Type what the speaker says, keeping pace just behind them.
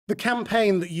The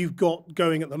campaign that you've got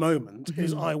going at the moment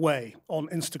is I Weigh on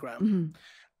Instagram.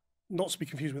 Not to be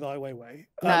confused with Ai Weiwei.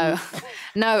 No,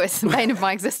 no, it's the bane of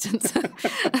my existence.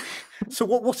 So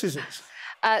what is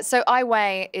it? So I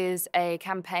Weigh is a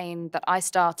campaign that I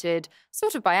started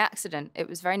sort of by accident. It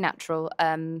was very natural.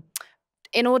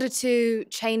 In order to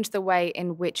change the way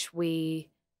in which we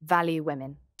value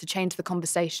women, to change the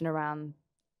conversation around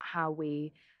how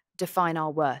we define our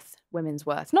worth, women's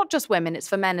worth. Not just women, it's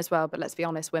for men as well, but let's be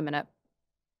honest, women are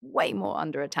way more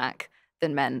under attack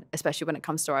than men, especially when it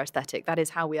comes to our aesthetic. That is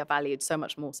how we are valued, so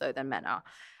much more so than men are.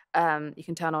 You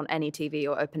can turn on any TV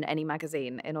or open any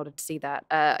magazine in order to see that.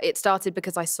 It started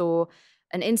because I saw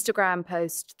an Instagram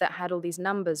post that had all these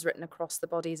numbers written across the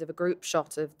bodies of a group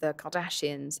shot of the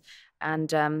Kardashians.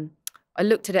 And I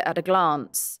looked at it at a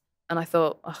glance and I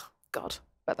thought, oh, God,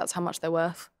 but that's how much they're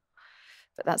worth.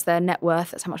 But that's their net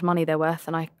worth. That's how much money they're worth.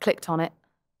 And I clicked on it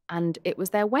and it was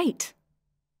their weight.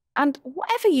 And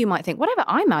whatever you might think, whatever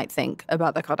I might think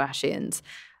about the Kardashians,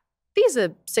 these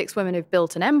are 6 women who've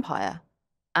built an empire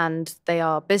and they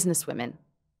are business women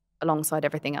alongside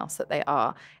everything else that they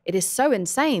are. It is so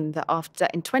insane that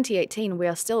in 2018, we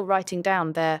are still writing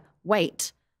down their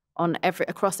weight on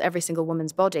across every single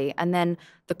woman's body. And then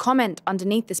the comment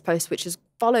underneath this post, which is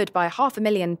followed by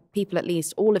 500,000 people at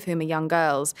least, all of whom are young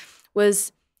girls,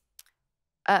 was,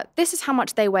 this is how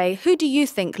much they weigh. Who do you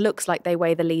think looks like they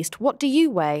weigh the least? What do you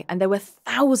weigh? And there were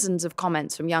thousands of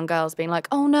comments from young girls being like,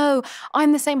 oh no,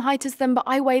 I'm the same height as them, but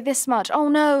I weigh this much. Oh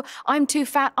no, I'm too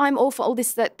fat, I'm awful. All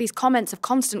these comments of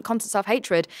constant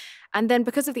self-hatred. And then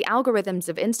because of the algorithms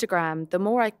of Instagram, the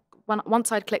more once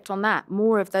I'd clicked on that,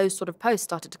 more of those sort of posts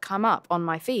started to come up on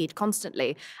my feed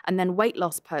constantly. And then weight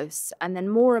loss posts, and then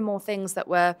more and more things that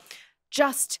were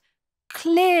just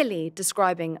clearly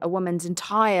describing a woman's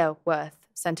entire worth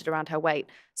centered around her weight.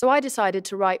 So I decided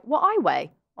to write what I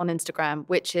weigh on Instagram,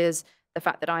 which is the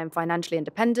fact that I am financially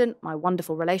independent, my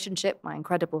wonderful relationship, my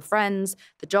incredible friends,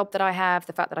 the job that I have,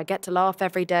 the fact that I get to laugh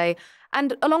every day,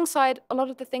 and alongside a lot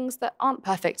of the things that aren't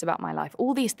perfect about my life.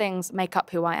 All these things make up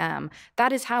who I am.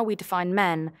 That is how we define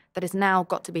men. That has now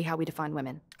got to be how we define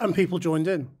women. And people joined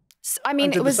in. I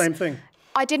mean, it was the same thing.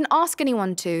 I didn't ask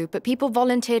anyone to, but people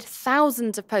volunteered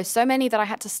thousands of posts, so many that I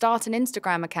had to start an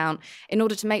Instagram account in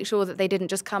order to make sure that they didn't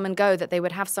just come and go, that they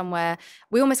would have somewhere.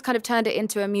 We almost kind of turned it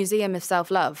into a museum of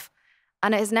self-love.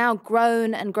 And it has now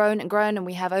grown and grown and grown, and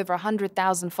we have over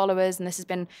 100,000 followers, and this has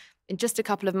been in just a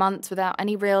couple of months without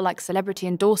any real like celebrity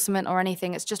endorsement or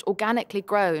anything. It's just organically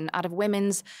grown out of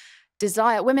women's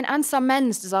desire, women and some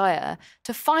men's desire,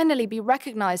 to finally be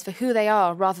recognized for who they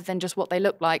are rather than just what they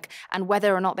look like and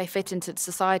whether or not they fit into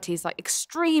society's like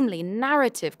extremely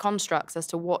narrative constructs as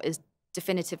to what is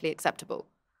definitively acceptable.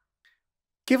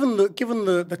 Given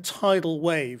the tidal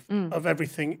wave of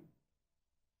everything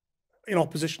in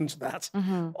opposition to that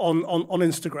on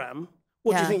Instagram,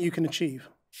 what do you think you can achieve?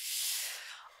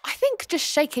 I think just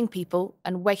shaking people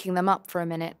and waking them up for a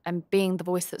minute and being the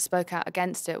voice that spoke out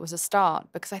against it was a start,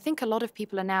 because I think a lot of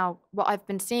people are now, what I've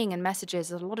been seeing in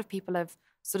messages is a lot of people have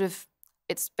sort of,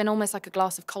 it's been almost like a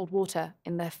glass of cold water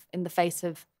in the face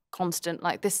of constant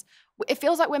like this. It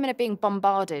feels like women are being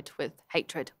bombarded with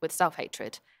hatred, with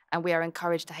self-hatred, and we are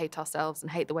encouraged to hate ourselves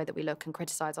and hate the way that we look and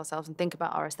criticize ourselves and think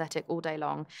about our aesthetic all day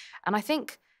long. And I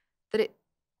think that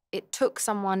it took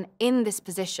someone in this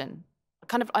position,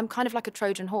 I'm kind of like a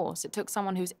Trojan horse. It took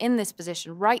someone who's in this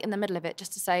position, right in the middle of it,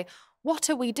 just to say, what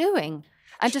are we doing?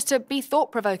 And just to be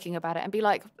thought-provoking about it and be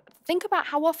like, think about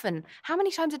how often, how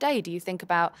many times a day do you think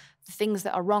about the things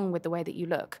that are wrong with the way that you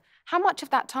look? How much of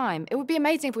that time? It would be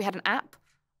amazing if we had an app.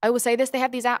 I will say this, they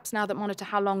have these apps now that monitor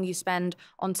how long you spend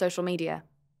on social media.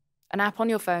 An app on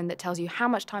your phone that tells you how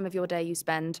much time of your day you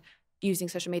spend using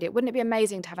social media. Wouldn't it be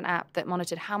amazing to have an app that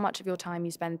monitored how much of your time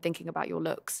you spend thinking about your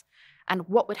looks? And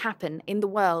what would happen in the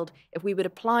world if we would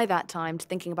apply that time to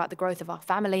thinking about the growth of our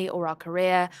family or our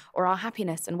career or our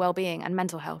happiness and well-being and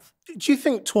mental health? Do you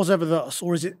think 'twas ever thus,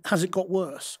 or has it got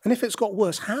worse? And if it's got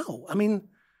worse, how? I mean,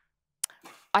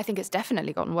 I think it's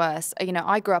definitely gotten worse. You know,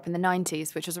 I grew up in the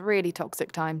 90s, which was a really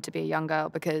toxic time to be a young girl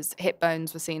because hip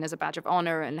bones were seen as a badge of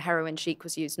honor and heroin chic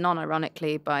was used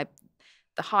non-ironically by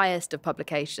the highest of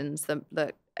publications.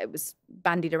 It was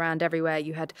bandied around everywhere.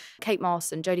 You had Kate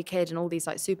Moss and Jodie Kidd and all these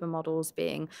like supermodels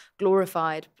being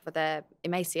glorified for their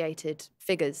emaciated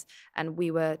figures. And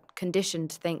we were conditioned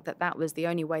to think that that was the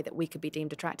only way that we could be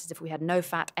deemed attractive, if we had no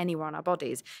fat anywhere on our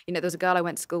bodies. You know, there was a girl I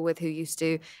went to school with who used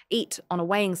to eat on a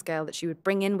weighing scale that she would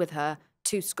bring in with her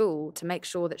to school to make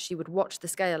sure that she would watch the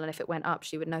scale, and if it went up,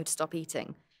 she would know to stop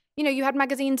eating. You know, you had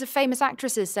magazines of famous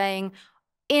actresses saying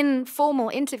in formal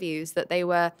interviews that they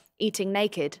were eating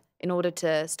naked in order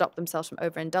to stop themselves from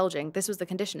overindulging. This was the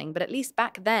conditioning. But at least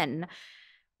back then,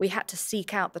 we had to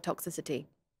seek out the toxicity.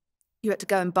 You had to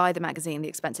go and buy the magazine, the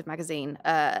expensive magazine,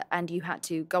 and you had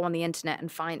to go on the internet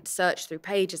and search through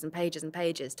pages and pages and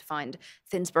pages to find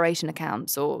Thinspiration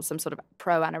accounts or some sort of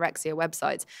pro-anorexia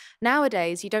websites.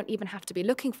 Nowadays, you don't even have to be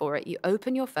looking for it. You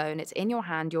open your phone, it's in your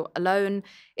hand, you're alone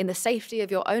in the safety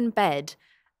of your own bed,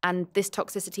 and this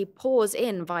toxicity pours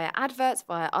in via adverts,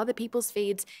 via other people's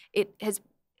feeds.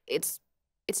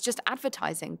 It's just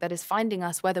advertising that is finding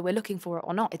us whether we're looking for it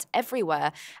or not. It's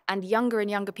everywhere. And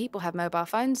younger people have mobile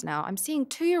phones now. I'm seeing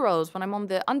 2-year-olds when I'm on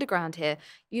the underground here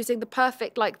using the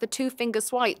perfect, like the 2-finger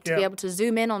swipe to be able to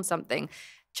zoom in on something.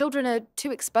 Children are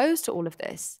too exposed to all of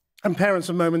this. And parents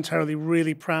are momentarily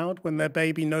really proud when their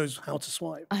baby knows how to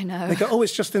swipe. I know. They go, oh,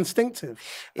 it's just instinctive.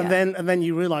 And then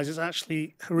you realize it's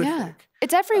actually horrific. Yeah.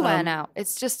 It's everywhere now.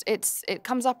 It's just, it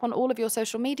comes up on all of your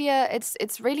social media.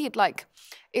 It's really like,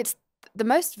 it's the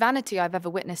most vanity I've ever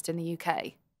witnessed in the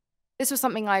UK. This was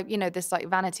something this like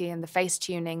vanity and the face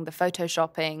tuning, the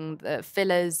photoshopping, the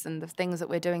fillers and the things that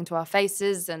we're doing to our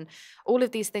faces, and all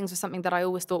of these things were something that I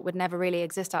always thought would never really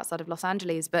exist outside of Los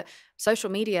Angeles. But social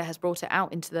media has brought it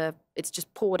out it's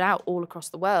just poured out all across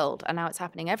the world, and now it's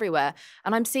happening everywhere.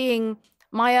 And I'm seeing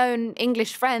my own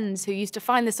English friends who used to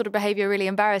find this sort of behavior really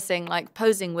embarrassing, like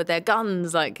posing with their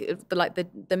guns, like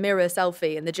the mirror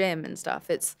selfie in the gym and stuff.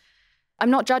 I'm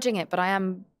not judging it, but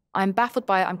I'm baffled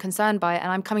by it, I'm concerned by it,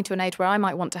 and I'm coming to an age where I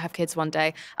might want to have kids one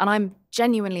day, and I'm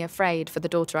genuinely afraid for the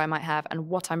daughter I might have and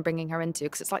what I'm bringing her into,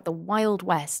 because it's like the Wild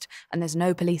West, and there's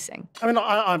no policing. I mean,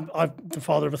 I'm the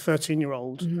father of a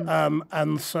 13-year-old,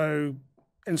 and so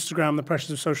Instagram, the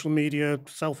pressures of social media,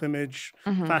 self-image,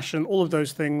 fashion, all of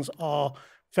those things are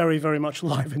very, very much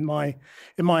alive in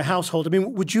my household. I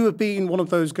mean, would you have been one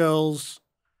of those girls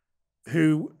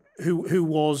who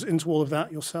was into all of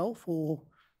that yourself, or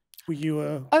were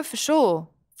you Oh, for sure.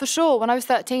 For sure. When I was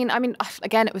 13, I mean,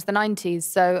 again, it was the 90s.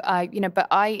 So, but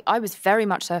I was very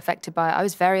much so affected by it. I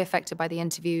was very affected by the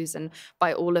interviews and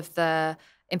by all of the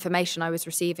information I was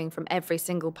receiving from every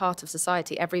single part of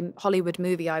society, every Hollywood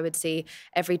movie I would see,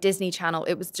 every Disney Channel.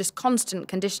 It was just constant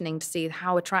conditioning to see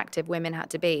how attractive women had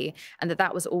to be, and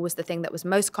that was always the thing that was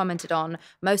most commented on,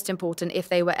 most important. If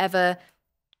they were ever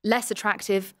less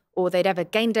attractive, or they'd ever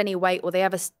gained any weight, or they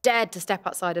ever dared to step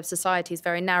outside of society's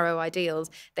very narrow ideals,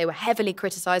 they were heavily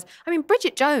criticised. I mean,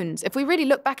 Bridget Jones, if we really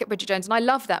look back at Bridget Jones, and I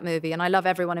love that movie, and I love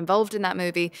everyone involved in that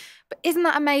movie, but isn't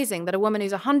that amazing that a woman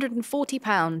who's 140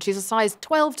 pounds, she's a size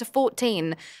 12 to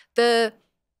 14, the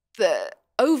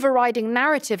overriding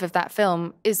narrative of that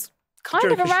film is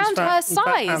kind of around her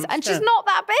size, and she's not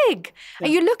that big. Yeah.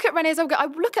 And you look at Renee Zellweger, I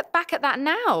look back at that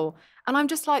now, and I'm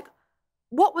just like,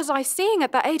 what was I seeing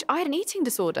at that age? I had an eating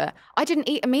disorder. I didn't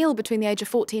eat a meal between the age of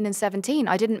 14 and 17.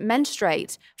 I didn't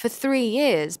menstruate for 3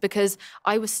 years because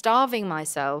I was starving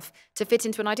myself to fit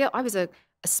into an ideal. I was a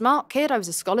smart kid. I was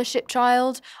a scholarship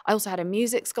child. I also had a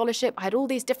music scholarship. I had all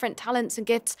these different talents and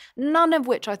gifts, none of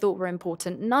which I thought were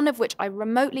important, none of which I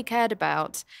remotely cared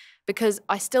about, because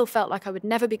I still felt like I would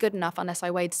never be good enough unless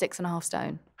I weighed 6.5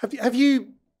 stone. Have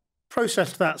you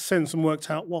processed that since and worked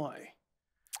out why?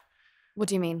 What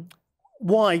do you mean?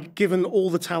 Why, given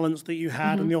all the talents that you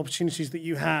had and the opportunities that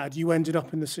you had, you ended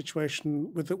up in this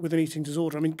situation with an eating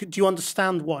disorder? I mean, do you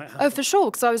understand why it happened? Oh, for sure,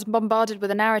 because I was bombarded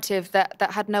with a narrative that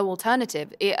had no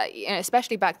alternative.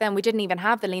 Especially back then, we didn't even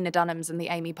have the Lena Dunhams and the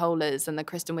Amy Poehlers and the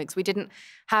Kristen Wiggs. We didn't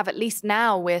have, at least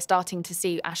now, we're starting to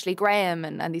see Ashley Graham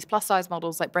and these plus-size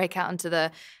models like break out into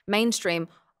the mainstream.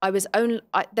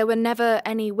 There were never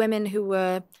any women who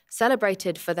were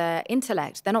celebrated for their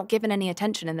intellect. They're not given any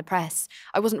attention in the press.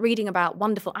 I wasn't reading about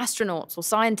wonderful astronauts or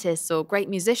scientists or great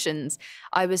musicians.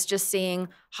 I was just seeing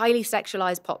highly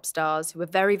sexualized pop stars who were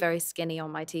very, very skinny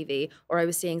on my TV, or I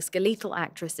was seeing skeletal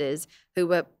actresses who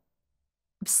were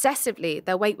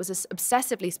their weight was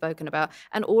obsessively spoken about,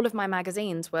 and all of my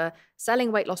magazines were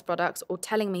selling weight loss products or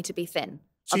telling me to be thin.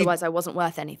 Otherwise, I wasn't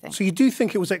worth anything. So you do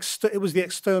think it was the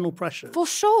external pressure, for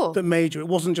sure, that made you? It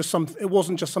wasn't just something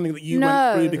that you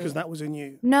went through because that was in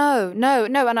you. No.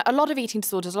 And a lot of eating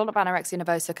disorders, a lot of anorexia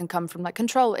nervosa can come from like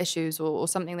control issues or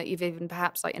something that you've even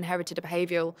perhaps like inherited a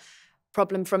behavioural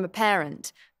problem from a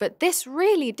parent. But this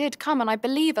really did come, and I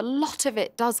believe a lot of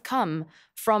it does come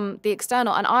from the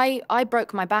external. And I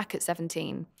broke my back at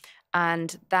 17,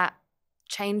 and that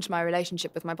changed my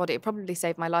relationship with my body. It probably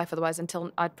saved my life otherwise,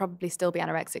 until I'd probably still be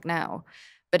anorexic now.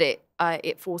 But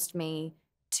it forced me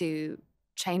to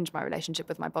change my relationship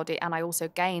with my body, and I also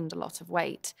gained a lot of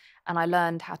weight, and I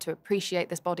learned how to appreciate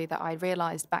this body that I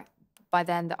realized back by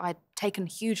then that I'd taken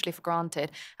hugely for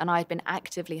granted, and I'd been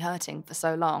actively hurting for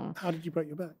so long. How did you break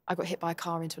your back? I got hit by a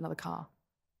car into another car.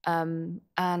 And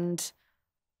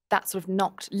that sort of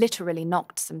literally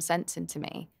knocked some sense into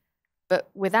me. But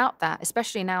without that,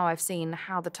 especially now I've seen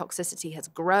how the toxicity has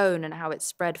grown and how it's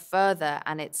spread further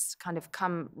and it's kind of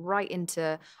come right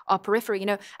into our periphery, you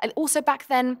know. And also back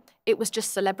then, it was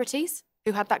just celebrities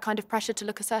who had that kind of pressure to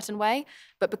look a certain way.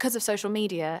 But because of social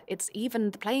media, it's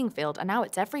even the playing field, and now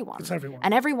it's everyone. It's everyone.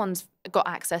 And everyone's got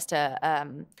access to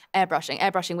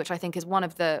airbrushing, which I think is one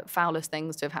of the foulest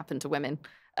things to have happened to women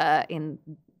in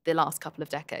the last couple of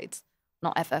decades.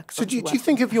 Not ever. So do you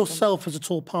think of yourself as at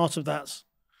all part of that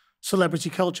celebrity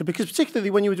culture? Because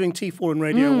particularly when you were doing T4 and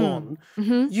Radio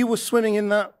 1, you were swimming in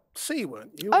that sea,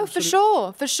 weren't you? Oh, for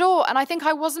sure. And I think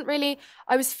I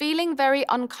was feeling very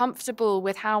uncomfortable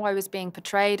with how I was being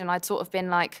portrayed, and I sort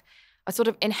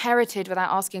of inherited, without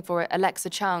asking for it,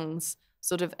 Alexa Chung's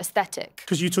sort of aesthetic.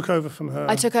 Because you took over from her.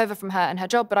 I took over from her and her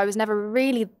job, but I was never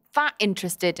really that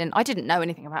interested in, I didn't know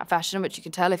anything about fashion, which you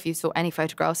can tell if you saw any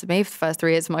photographs of me for the first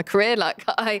 3 years of my career. Like,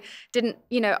 I didn't,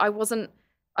 you know, I was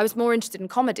more interested in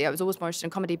comedy. I was always more interested in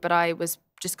comedy, but I was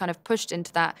just kind of pushed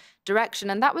into that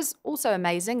direction. And that was also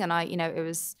amazing. And it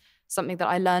was something that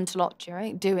I learned a lot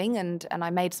during doing, and I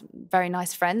made some very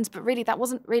nice friends, but really that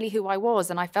wasn't really who I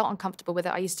was. And I felt uncomfortable with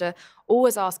it. I used to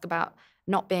always ask about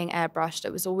not being airbrushed.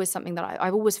 It was always something that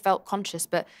I've always felt conscious,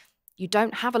 but you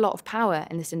don't have a lot of power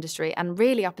in this industry. And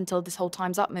really up until this whole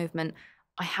Time's Up movement,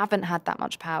 I haven't had that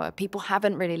much power. People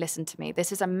haven't really listened to me.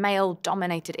 This is a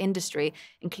male-dominated industry,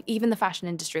 even the fashion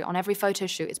industry. On every photo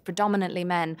shoot, it's predominantly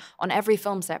men. On every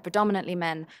film set, predominantly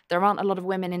men. There aren't a lot of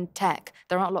women in tech.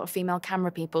 There aren't a lot of female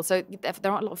camera people. So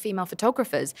there aren't a lot of female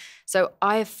photographers. So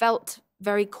I have felt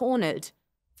very cornered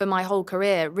for my whole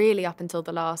career, really up until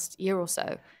the last year or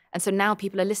so. And so now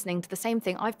people are listening to the same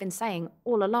thing I've been saying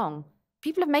all along.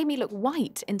 People have made me look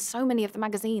white in so many of the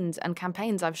magazines and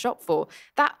campaigns I've shot for.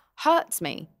 That hurts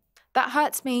me. That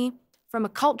hurts me from a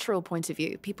cultural point of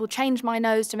view. People change my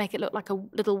nose to make it look like a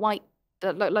little white,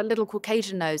 like little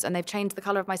Caucasian nose, and they've changed the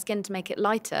color of my skin to make it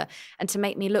lighter and to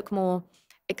make me look more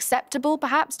acceptable,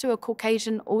 perhaps, to a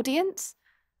Caucasian audience.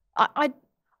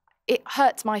 It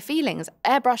hurts my feelings.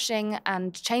 Airbrushing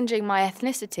and changing my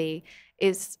ethnicity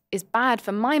is bad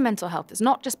for my mental health. It's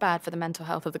not just bad for the mental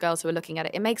health of the girls who are looking at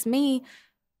it. It makes me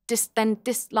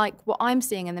dislike what I'm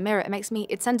seeing in the mirror.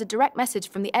 It sends a direct message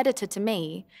from the editor to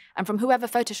me and from whoever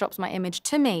photoshops my image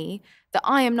to me that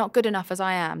I am not good enough as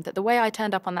I am, that the way I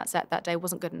turned up on that set that day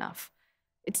wasn't good enough.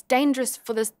 It's dangerous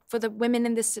for the women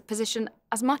in this position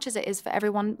as much as it is for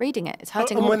everyone reading it. It's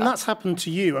hurting all of us. And when that's happened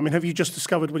to you, I mean, have you just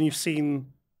discovered when you've seen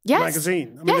the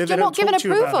magazine? I mean, yes, you're not given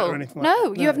approval.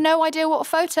 No, you have no idea what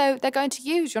photo they're going to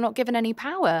use. You're not given any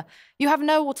power. You have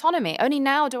no autonomy. Only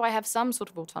now do I have some sort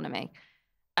of autonomy.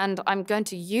 And I'm going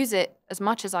to use it as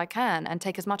much as I can and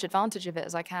take as much advantage of it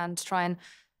as I can to try and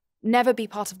never be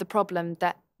part of the problem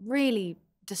that really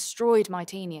destroyed my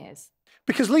teen years.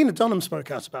 Because Lena Dunham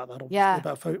spoke out about that, obviously, yeah.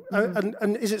 about photo.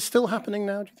 And is it still happening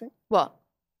now, do you think? What?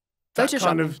 Photoshop?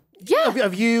 Kind of, yeah.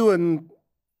 Of you and...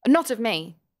 Not of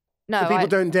me. No. So people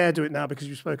don't dare do it now because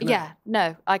you've spoken out? Yeah,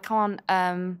 no, I can't.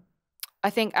 I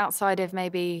think outside of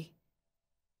maybe...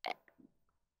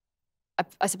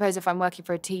 I suppose if I'm working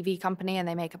for a TV company and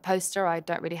they make a poster, I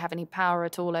don't really have any power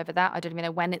at all over that. I don't even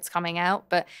know when it's coming out.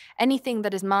 But anything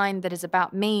that is mine, that is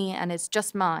about me and is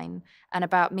just mine and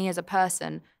about me as a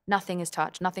person, nothing is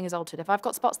touched, nothing is altered. If I've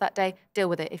got spots that day, deal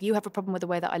with it. If you have a problem with the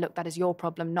way that I look, that is your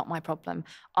problem, not my problem.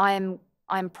 I'm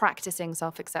practicing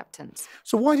self-acceptance.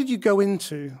 So why did you go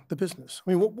into the business? I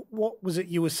mean, what was it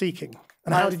you were seeking?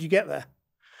 And how did you get there?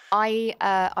 I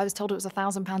was told it was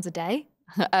 £1,000 a day.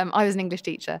 I was an English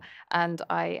teacher, and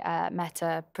I met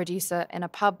a producer in a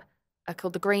pub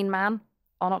called The Green Man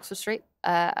on Oxford Street,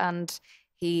 and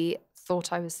he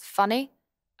thought I was funny,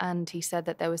 and he said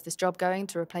that there was this job going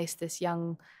to replace this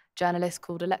young journalist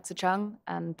called Alexa Chung,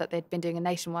 and that they'd been doing a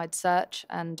nationwide search,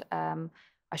 and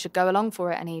I should go along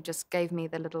for it. And he just gave me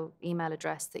the little email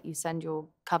address that you send your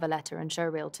cover letter and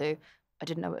showreel to. I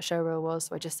didn't know what a showreel was,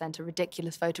 so I just sent a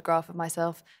ridiculous photograph of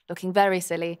myself looking very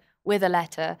silly with a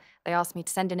letter. They asked me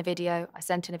to send in a video. I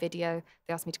sent in a video.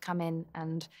 They asked me to come in,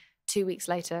 and 2 weeks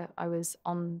later, I was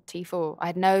on T4. I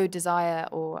had no desire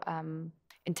or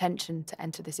intention to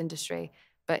enter this industry,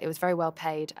 but it was very well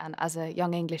paid, and as a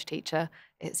young English teacher,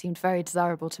 it seemed very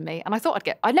desirable to me. And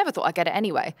I never thought I'd get it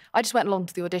anyway. I just went along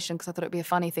to the audition because I thought it'd be a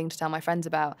funny thing to tell my friends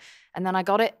about. And then I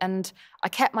got it, and I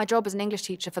kept my job as an English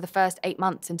teacher for the first 8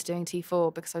 months into doing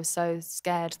T4 because I was so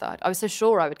scared that I was so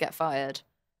sure I would get fired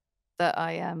that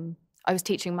I was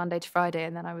teaching Monday to Friday,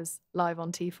 and then I was live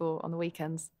on T4 on the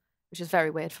weekends, which is very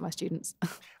weird for my students.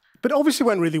 But obviously it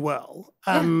went really well.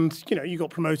 And, you know, you got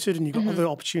promoted and you got other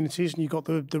opportunities and you got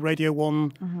the Radio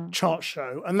 1 chart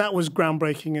show. And that was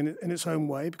groundbreaking in its own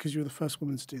way because you were the first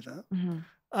woman to do that.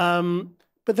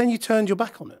 But then you turned your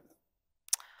back on it.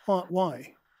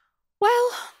 Why? Well,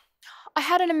 I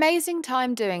had an amazing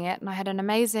time doing it, and I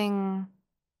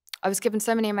was given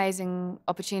so many amazing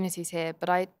opportunities here, but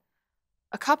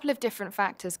a couple of different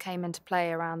factors came into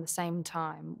play around the same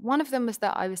time. One of them was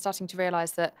that I was starting to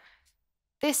realize that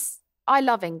I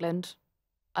love England,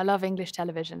 I love English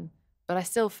television, but I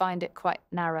still find it quite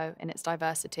narrow in its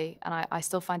diversity, and I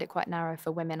still find it quite narrow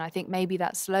for women. I think maybe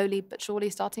that's slowly but surely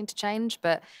starting to change,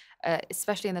 but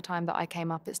especially in the time that I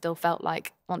came up, it still felt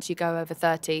like once you go over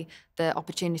 30, the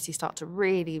opportunities start to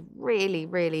really, really,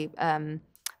 really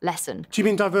lessen. Do you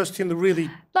mean diversity in the really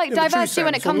like diversity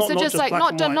when it comes to just like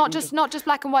not just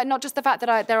black and white, not just the fact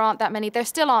that there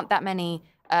still aren't that many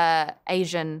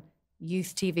Asian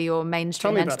youth TV or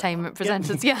mainstream entertainment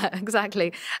presenters. Yeah,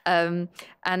 exactly. And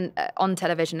on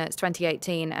television, it's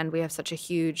 2018, and we have such a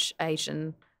huge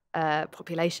Asian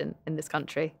population in this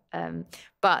country.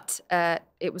 But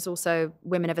it was also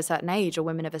women of a certain age or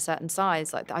women of a certain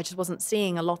size. Like I just wasn't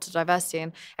seeing a lot of diversity.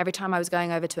 And every time I was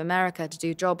going over to America to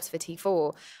do jobs for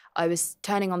T4, I was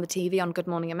turning on the TV on Good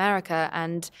Morning America,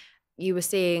 and you were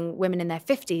seeing women in their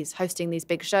 50s hosting these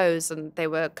big shows, and they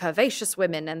were curvaceous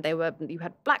women, and you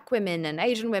had black women and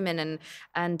Asian women,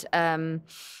 and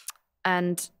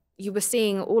you were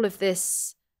seeing all of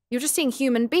this. You're just seeing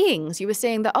human beings. You were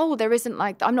seeing that, oh, there isn't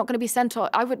like, I'm not going to be sent off.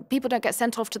 People don't get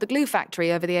sent off to the glue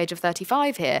factory over the age of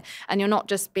 35 here. And you're not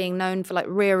just being known for like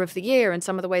rear of the year and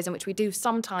some of the ways in which we do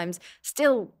sometimes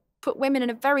still put women in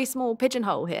a very small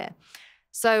pigeonhole here.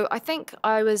 So I think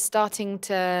I was starting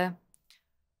to,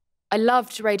 I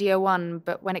loved Radio 1,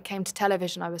 but when it came to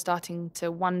television, I was starting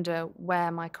to wonder where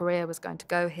my career was going to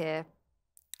go here.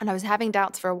 And I was having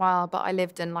doubts for a while, but I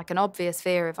lived in like an obvious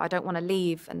fear of I don't want to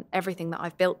leave and everything that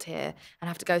I've built here and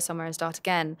have to go somewhere and start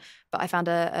again. But I found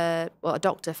a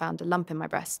doctor found a lump in my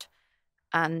breast.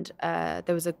 And there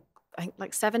was I think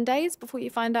like 7 days before you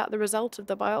find out the result of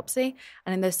the biopsy.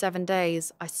 And in those 7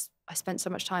 days, I spent so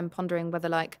much time pondering whether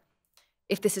like,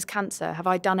 if this is cancer, have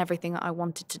I done everything that I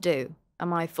wanted to do?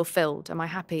 Am I fulfilled? Am I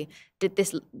happy? Did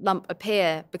this lump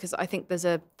appear? Because I think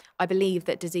I believe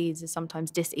that disease is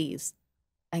sometimes dis-ease.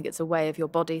 I think it's a way of your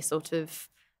body sort of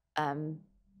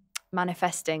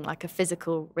manifesting like a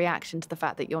physical reaction to the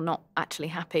fact that you're not actually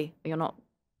happy, or you're not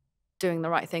doing the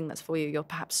right thing that's for you. You're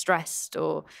perhaps stressed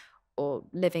or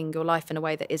living your life in a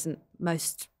way that isn't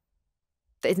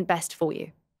best for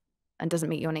you and doesn't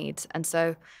meet your needs. And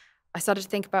so I started to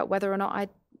think about whether or not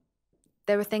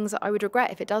there were things that I would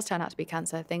regret if it does turn out to be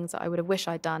cancer, things that I would have wished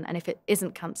I'd done. And if it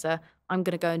isn't cancer, I'm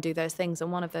going to go and do those things.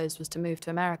 And one of those was to move to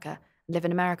America, live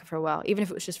in America for a while, even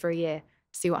if it was just for a year,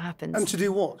 to see what happens. And to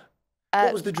do what?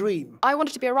 What was the dream? I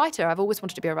wanted to be a writer. I've always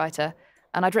wanted to be a writer.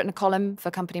 And I'd written a column for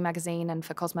Company magazine and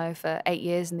for Cosmo for 8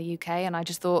 years in the UK. And I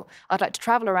just thought I'd like to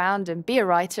travel around and be a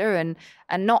writer and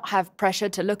not have pressure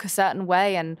to look a certain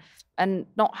way and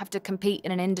not have to compete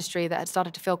in an industry that had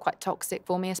started to feel quite toxic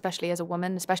for me, especially as a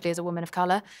woman of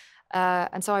colour.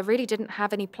 And so I really didn't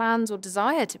have any plans or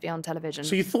desire to be on television.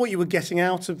 So you thought you were getting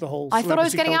out of the whole I thought I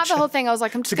was getting out of the whole thing. I was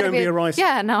like, I'm just going to be a writer.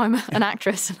 Yeah, now I'm an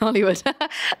actress in Hollywood.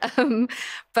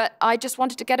 But I just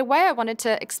wanted to get away. I wanted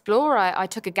to explore. I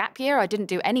took a gap year. I didn't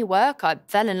do any work. I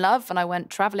fell in love and I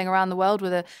went travelling around the world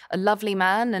with a lovely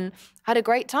man and had a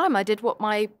great time. I did what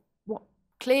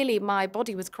clearly my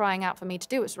body was crying out for me to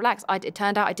do. It was relax. It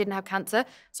turned out I didn't have cancer.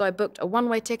 So I booked a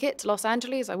one-way ticket to Los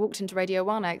Angeles. I walked into Radio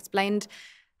 1. I explained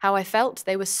how I felt.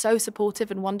 They were so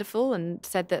supportive and wonderful and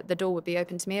said that the door would be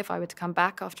open to me if I were to come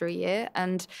back after a year.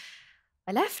 And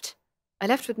I left. I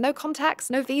left with no contacts,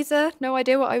 no visa, no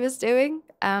idea what I was doing,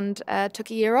 and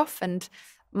took a year off. And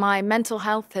my mental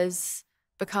health has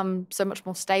become so much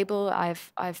more stable.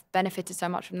 I've benefited so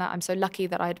much from that. I'm so lucky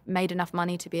that I'd made enough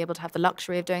money to be able to have the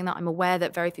luxury of doing that. I'm aware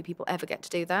that very few people ever get to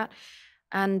do that.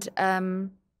 And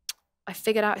I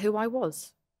figured out who I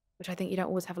was, which I think you don't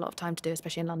always have a lot of time to do,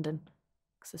 especially in London,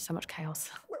 because there's so much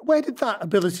chaos. Where did that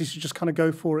ability to just kind of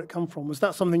go for it come from? Was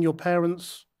that something your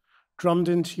parents drummed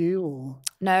into you, or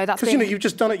no? That's because you've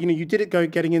just done it. You did it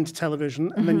getting into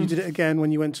television, and then you did it again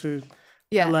when you went to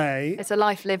LA. It's a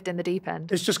life lived in the deep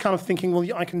end. It's just kind of thinking, well,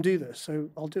 I can do this, so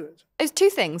I'll do it. It's two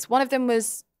things. One of them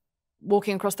was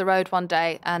walking across the road one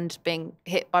day and being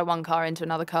hit by one car into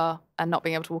another car and not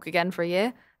being able to walk again for a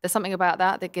year. There's something about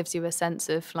that gives you a sense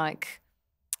of like,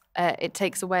 it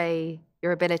takes away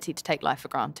your ability to take life for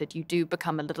granted. You do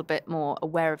become a little bit more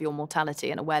aware of your mortality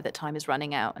and aware that time is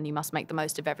running out and you must make the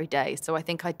most of every day. So I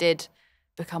think I did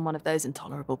become one of those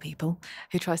intolerable people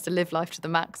who tries to live life to the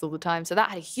max all the time. So that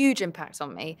had a huge impact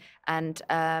on me and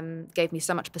gave me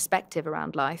so much perspective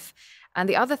around life. And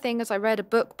the other thing is I read a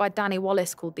book by Danny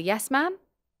Wallace called The Yes Man,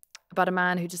 about a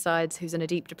man who's in a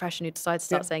deep depression, who decides to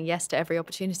start saying yes to every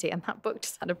opportunity. And that book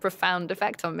just had a profound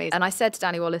effect on me. And I said to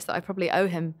Danny Wallace that I probably owe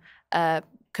him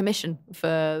commission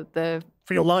for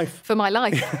your life. For my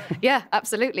life. Yeah,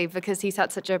 absolutely. Because he's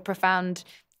had such a profound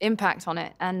impact on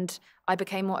it. And I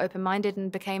became more open-minded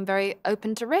and became very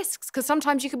open to risks. Because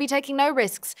sometimes you could be taking no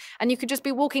risks and you could just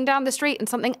be walking down the street and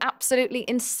something absolutely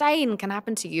insane can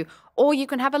happen to you. Or you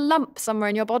can have a lump somewhere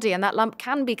in your body and that lump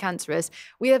can be cancerous.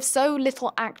 We have so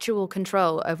little actual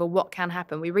control over what can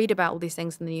happen. We read about all these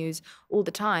things in the news all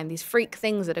the time, these freak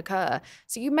things that occur.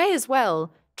 So you may as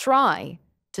well try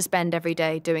to spend every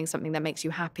day doing something that makes you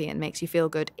happy and makes you feel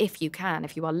good if you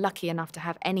are lucky enough to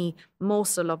have any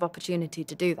morsel of opportunity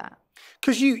to do that.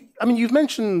 Because you've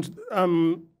mentioned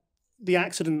the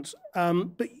accident,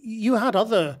 but you had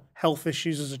other health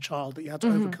issues as a child that you had to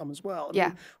overcome as well.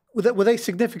 Yeah. Were they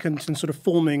significant in sort of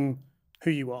forming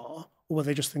who you are, or were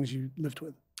they just things you lived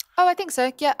with? Oh, I think so.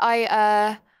 Yeah,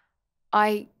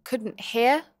 I couldn't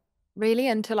hear really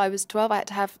until I was 12. I had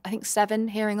to have, I think, 7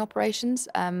 hearing operations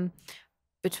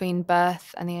between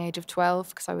birth and the age of 12,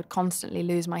 because I would constantly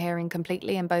lose my hearing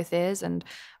completely in both ears, and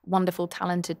wonderful,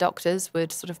 talented doctors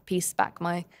would sort of piece back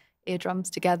my eardrums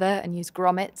together and use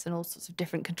grommets and all sorts of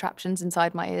different contraptions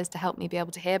inside my ears to help me be able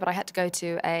to hear. But I had to go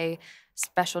to a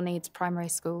special needs primary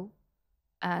school,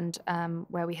 and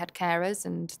where we had carers,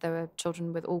 and there were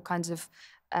children with all kinds of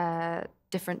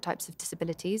different types of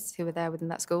disabilities who were there within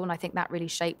that school. And I think that really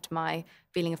shaped my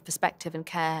feeling of perspective and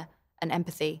care and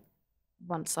empathy.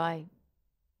 Once I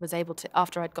was able to,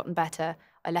 after I'd gotten better,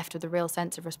 I left with a real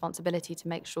sense of responsibility to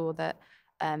make sure that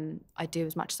I do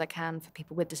as much as I can for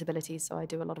people with disabilities. So I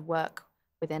do a lot of work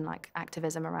within like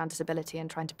activism around disability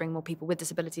and trying to bring more people with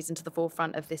disabilities into the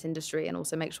forefront of this industry, and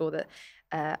also make sure that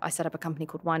I set up a company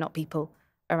called Why Not People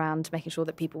around making sure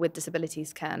that people with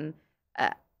disabilities can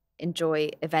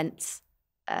enjoy events.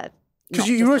 Because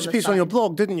you wrote a piece on your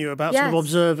blog, didn't you, about sort of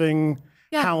observing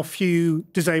how few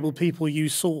disabled people you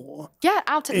saw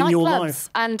out at in your nightclubs life.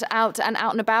 and out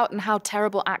and about, and how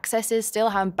terrible access is still,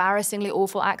 how embarrassingly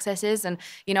awful access is. And,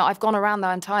 you know, I've gone around the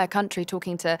entire country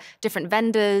talking to different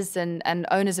vendors and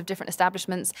owners of different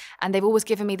establishments, and they've always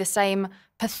given me the same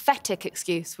pathetic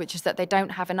excuse, which is that they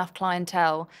don't have enough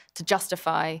clientele to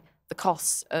justify the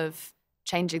costs of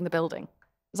changing the building.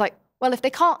 It's like, well, if they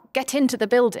can't get into the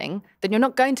building, then you're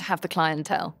not going to have the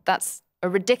clientele. That's a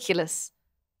ridiculous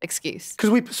excuse.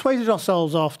 Because we persuaded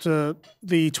ourselves after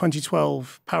the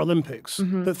 2012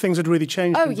 Paralympics that things had really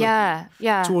changed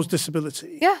towards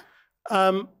disability. Yeah.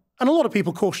 And a lot of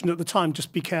people cautioned at the time,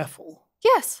 just be careful.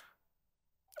 Yes.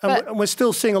 And we're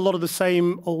still seeing a lot of the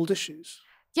same old issues.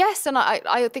 Yes, and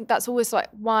I think that's always like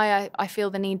why I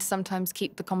feel the need to sometimes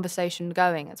keep the conversation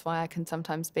going. It's why I can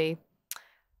sometimes be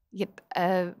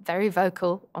very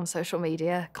vocal on social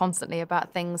media constantly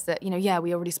about things that, you know,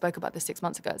 we already spoke about this 6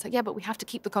 months ago. It's like, but we have to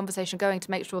keep the conversation going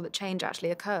to make sure that change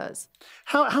actually occurs.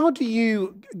 How do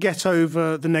you get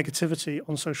over the negativity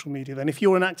on social media then? If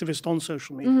you're an activist on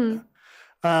social media,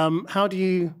 how do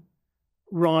you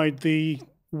ride the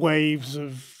waves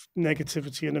of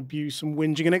negativity and abuse and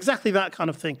whinging and exactly that kind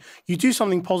of thing? You do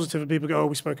something positive and people go, oh,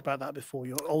 we spoke about that before,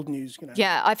 you're old news, you know.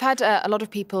 Yeah, I've had a lot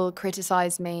of people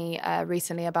criticize me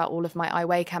recently about all of my I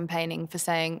Weigh campaigning for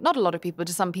saying, not a lot of people,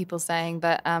 just some people saying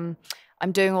that I'm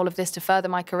doing all of this to further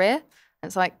my career. And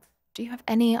it's like, do you have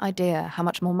any idea how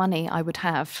much more money I would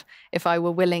have if I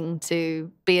were willing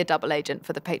to be a double agent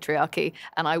for the patriarchy,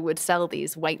 and I would sell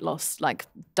these weight loss, like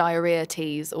diarrhea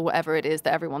teas or whatever it is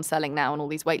that everyone's selling now, and all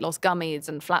these weight loss gummies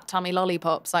and flat tummy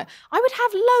lollipops? Like, I would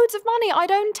have loads of money.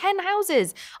 I'd own 10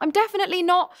 houses. I'm definitely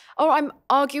not, or I'm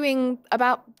arguing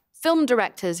about film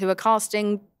directors who are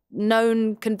casting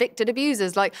known convicted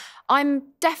abusers. Like, I'm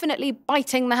definitely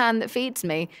biting the hand that feeds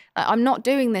me. I'm not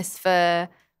doing this for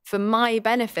my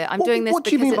benefit. I'm doing this because what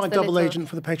do you mean by double agent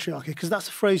for the patriarchy? Because that's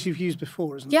a phrase you've used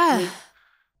before, isn't it? Yeah.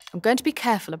 I'm going to be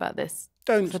careful about this.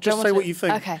 Don't just say what you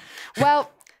think. Okay.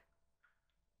 Well,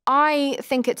 I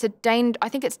think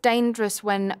it's dangerous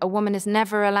when a woman is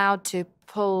never allowed to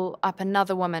pull up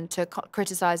another woman to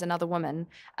criticize another woman,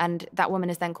 and that woman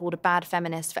is then called a bad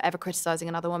feminist for ever criticizing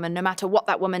another woman, no matter what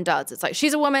that woman does. It's like,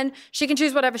 she's a woman, she can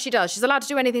choose whatever she does, she's allowed to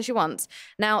do anything she wants.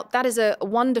 Now, that is a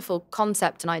wonderful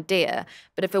concept and idea,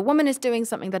 but if a woman is doing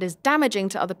something that is damaging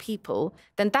to other people,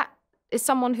 then that is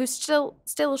someone who still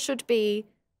should be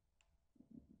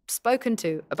spoken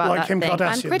to about like that Kim thing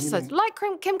Kardashian, and criticised, like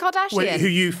Kim Kardashian, who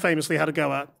you famously had a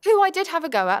go at. Who I did have a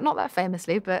go at, not that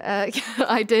famously, but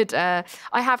I did. I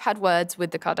have had words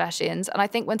with the Kardashians, and I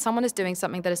think when someone is doing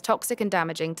something that is toxic and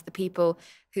damaging to the people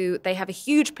who they have a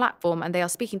huge platform and they are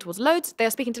speaking to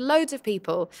loads of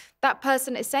people, that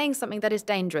person is saying something that is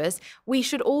dangerous. We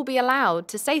should all be allowed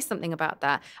to say something about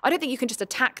that. I don't think you can just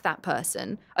attack that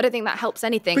person. I don't think that helps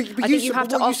anything. But I think you have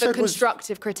to offer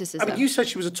constructive criticism. I mean, you said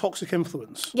she was a toxic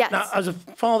influence. Yes. Now, as a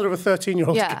father of a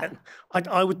 13-year-old again,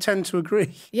 I would tend to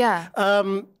agree. Yeah.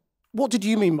 What did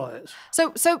you mean by it?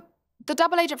 So the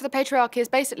double agent for the patriarchy is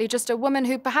basically just a woman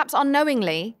who perhaps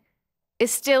unknowingly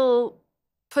is still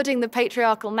putting the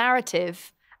patriarchal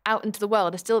narrative out into the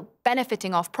world, is still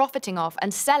benefiting off, profiting off,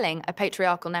 and selling a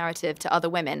patriarchal narrative to other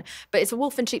women. But it's a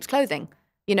wolf in sheep's clothing.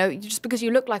 You know, just because you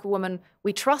look like a woman,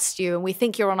 we trust you and we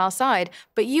think you're on our side,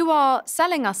 but you are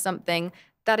selling us something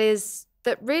that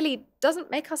really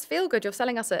doesn't make us feel good. You're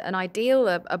selling us an ideal,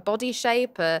 a body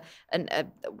shape, a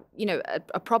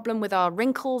problem with our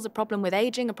wrinkles, a problem with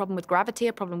aging, a problem with gravity,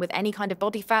 a problem with any kind of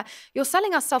body fat. You're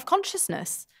selling us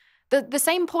self-consciousness. The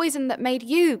same poison that made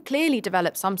you clearly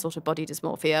develop some sort of body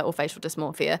dysmorphia or facial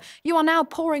dysmorphia, you are now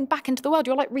pouring back into the world.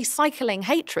 You're like recycling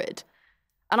hatred.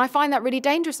 And I find that really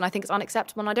dangerous, and I think it's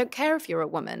unacceptable, and I don't care if you're a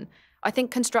woman. I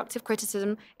think constructive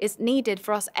criticism is needed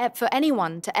for us, for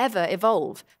anyone to ever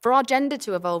evolve. For our gender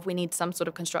to evolve, we need some sort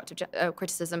of constructive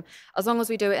criticism, as long as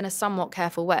we do it in a somewhat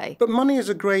careful way. But money is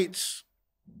a great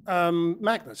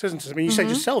magnet, isn't it? I mean, you said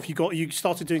yourself you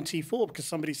started doing T4 because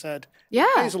somebody said,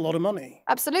 here's a lot of money.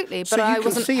 Absolutely, So but I you can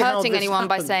wasn't see how hurting this anyone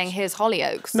by happens. saying, here's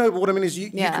Hollyoaks. No, but what I mean is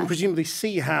you can presumably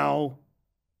see how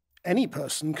any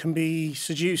person can be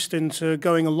seduced into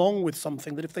going along with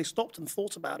something that if they stopped and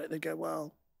thought about it, they'd go,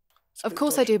 well... Of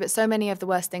course I do, but so many of the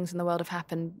worst things in the world have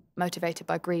happened motivated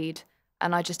by greed,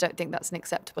 and I just don't think that's an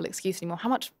acceptable excuse anymore.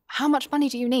 How much money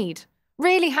do you need?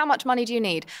 Really, how much money do you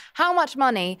need? How much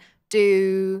money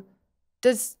do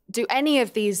any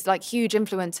of these like huge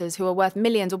influencers who are worth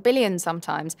millions or billions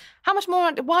sometimes, how much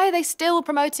more, why are they still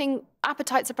promoting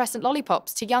appetite suppressant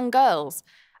lollipops to young girls?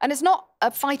 And it's not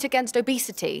a fight against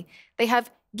obesity. They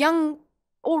have young,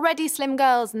 already slim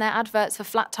girls in their adverts for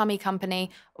Flat Tummy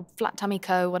Company, or Flat Tummy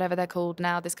Co., whatever they're called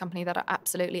now, this company that are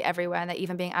absolutely everywhere, and they're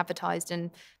even being advertised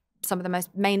in some of the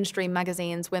most mainstream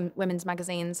magazines, women's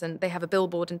magazines, and they have a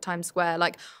billboard in Times Square.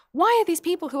 Like, why are these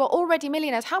people who are already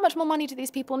millionaires, how much more money do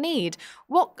these people need?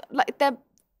 The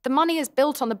money is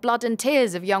built on the blood and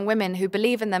tears of young women who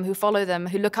believe in them, who follow them,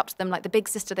 who look up to them like the big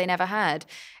sister they never had.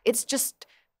 It's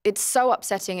so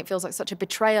upsetting. It feels like such a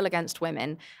betrayal against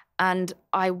women. And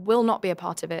I will not be a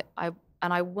part of it. And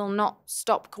I will not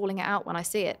stop calling it out when I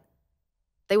see it.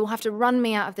 They will have to run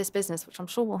me out of this business, which I'm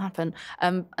sure will happen.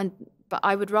 But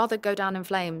I would rather go down in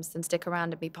flames than stick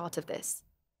around and be part of this.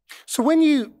 So when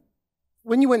you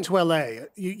went to LA,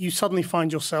 you suddenly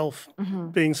find yourself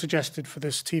being suggested for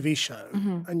this TV show,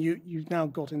 and you've now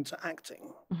got into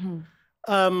acting.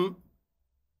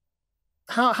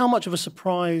 How much of a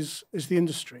surprise is the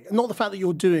industry? And not the fact that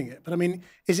you're doing it, but I mean,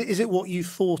 is it what you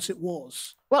thought it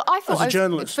was? Well, I thought as a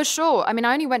journalist, for sure. I mean,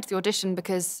 I only went to the audition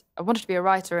because I wanted to be a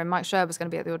writer, and Mike Sherr was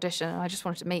going to be at the audition, and I just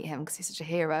wanted to meet him because he's such a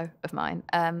hero of mine.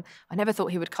 I never thought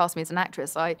he would cast me as an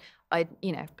actress. I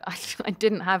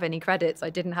didn't have any credits. I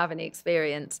didn't have any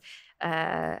experience,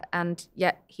 and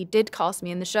yet he did cast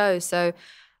me in the show. So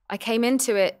I came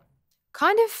into it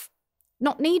kind of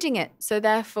not needing it. So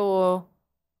therefore,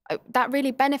 that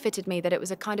really benefited me, that it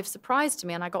was a kind of surprise to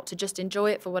me, and I got to just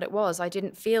enjoy it for what it was. I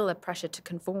didn't feel a pressure to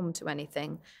conform to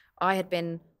anything. I had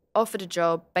been offered a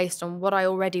job based on what I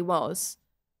already was,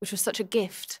 which was such a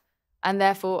gift, and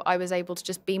therefore I was able to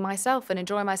just be myself and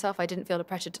enjoy myself. I didn't feel the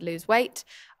pressure to lose weight.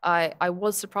 I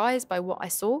was surprised by what I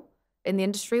saw in the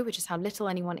industry, which is how little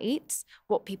anyone eats,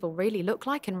 what people really look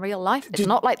like in real life. It's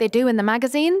not like they do in the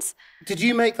magazines. Did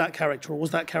you make that character, or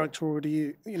was that character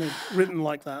already written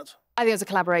like that? I think it was a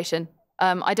collaboration.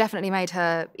 I definitely made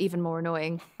her even more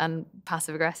annoying and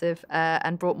passive-aggressive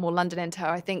and brought more London into her.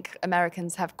 I think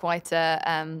Americans have quite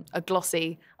a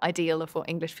glossy ideal of what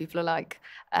English people are like.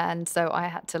 And so I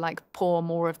had to like pour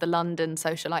more of the London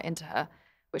socialite into her,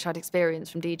 which I'd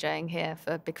experienced from DJing here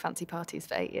for big fancy parties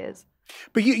for 8 years.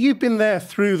 But you've been there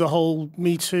through the whole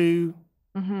Me Too,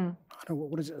 I don't know,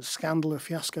 what is it, a scandal, a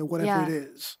fiasco, whatever it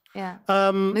is. Yeah,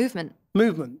 movement.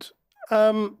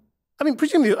 I mean,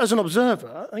 presumably, as an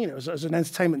observer, as an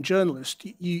entertainment journalist,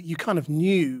 you kind of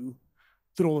knew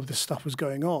that all of this stuff was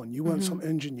going on. You weren't some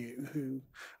ingenue who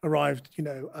arrived,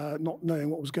 not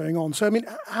knowing what was going on. So, I mean,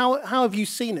 how have you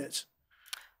seen it?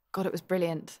 God, it was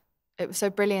brilliant. It was so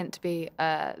brilliant to be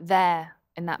there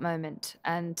in that moment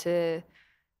and to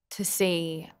to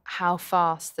see how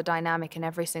fast the dynamic in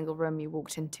every single room you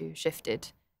walked into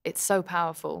shifted. It's so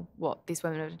powerful what these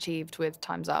women have achieved with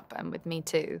Time's Up and with Me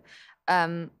Too.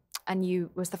 And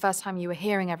was the first time you were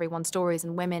hearing everyone's stories,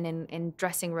 and women in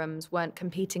dressing rooms weren't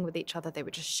competing with each other. They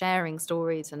were just sharing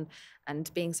stories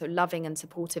and being so loving and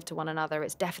supportive to one another.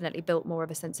 It's definitely built more of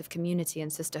a sense of community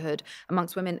and sisterhood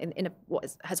amongst women in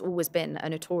what has always been a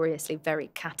notoriously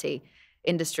very catty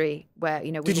industry where,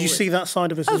 you know... Did you see that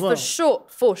side of it as well?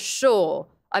 For sure.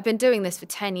 I've been doing this for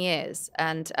 10 years,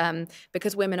 and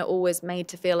because women are always made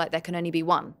to feel like there can only be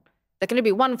one. There can only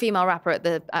be one female rapper at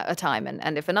a time,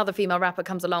 and if another female rapper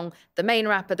comes along, the main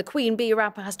rapper, the queen bee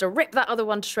rapper, has to rip that other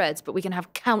one to shreds, but we can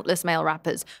have countless male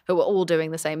rappers who are all doing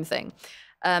the same thing.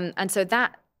 And so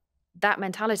that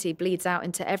mentality bleeds out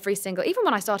into every single... Even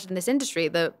when I started in this industry,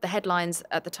 the headlines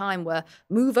at the time were,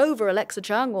 "Move over Alexa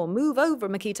Chung," or "Move over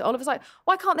Makita Oliver's." Like,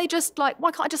 why can't I just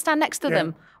stand next to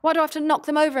them? Why do I have to knock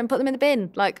them over and put them in the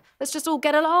bin? Like, let's just all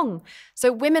get along.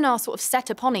 So women are sort of set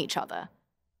upon each other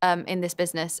in this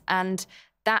business, and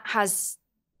that has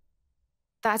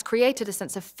created a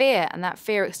sense of fear, and that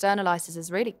fear externalizes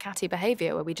as really catty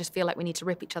behavior where we just feel like we need to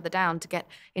rip each other down to get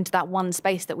into that one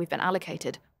space that we've been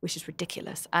allocated, which is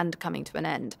ridiculous and coming to an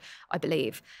end, I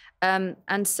believe.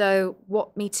 And so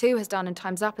what Me Too has done and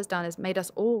Time's Up has done is made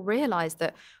us all realize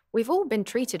that we've all been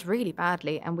treated really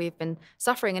badly and we've been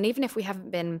suffering. And even if we haven't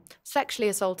been sexually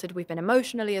assaulted, we've been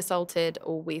emotionally assaulted,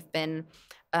 or we've been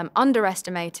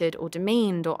underestimated or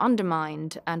demeaned or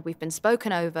undermined, and we've been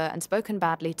spoken over and spoken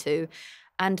badly to.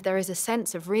 And there is a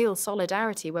sense of real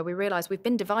solidarity where we realize we've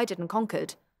been divided and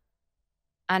conquered.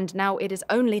 And now it is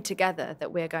only together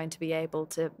that we're going to be able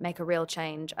to make a real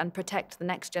change and protect the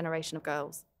next generation of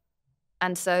girls.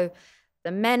 And so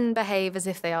the men behave as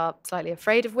if they are slightly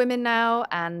afraid of women now,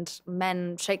 and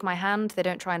men shake my hand. They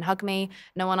don't try and hug me.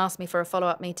 No one asked me for a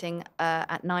follow-up meeting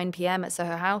at 9 p.m. at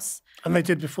Soho House. And they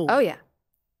did before? Oh, yeah.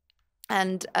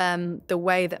 And the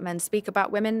way that men speak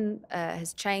about women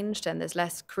has changed, and there's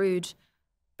less crude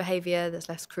behavior, there's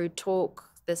less crude talk,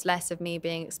 there's less of me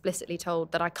being explicitly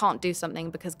told that I can't do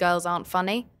something because girls aren't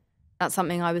funny. That's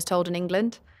something I was told in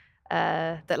England.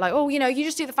 That like, oh, you know, you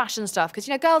just do the fashion stuff because,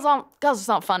 you know, girls just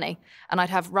aren't funny. And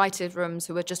I'd have writers' rooms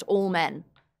who were just all men,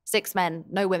 6 men,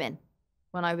 no women,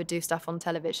 when I would do stuff on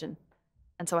television.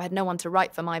 And so I had no one to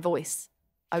write for my voice.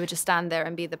 I would just stand there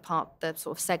and be the sort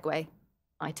of segue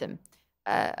item.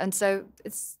 And so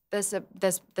there's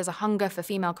a hunger for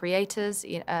female creators.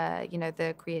 You know,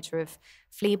 the creator of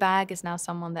Fleabag is now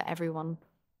someone that everyone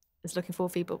is looking for.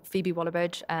 Phoebe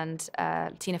Waller-Bridge and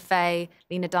Tina Fey,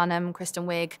 Lena Dunham, Kristen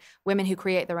Wiig, women who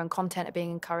create their own content are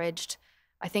being encouraged.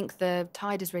 I think the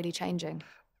tide is really changing.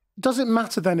 Does it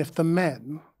matter then if the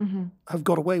men have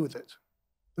got away with it?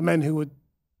 The men who were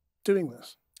doing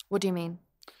this? What do you mean?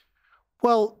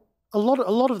 Well, a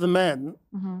lot of the men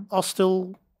are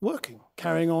still working,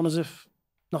 carrying on as if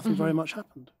nothing very much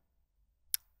happened.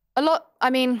 I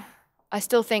mean, I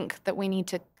still think that we need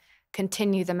to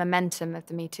continue the momentum of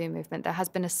the Me Too movement. There has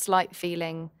been a slight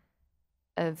feeling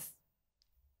of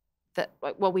that,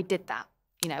 well, we did that.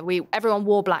 You know, everyone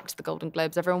wore black to the Golden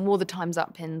Globes. Everyone wore the Time's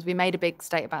Up pins. We made a big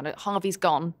state about it. Harvey's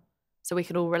gone, so we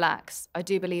could all relax. I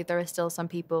do believe there are still some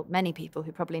people, many people,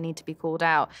 who probably need to be called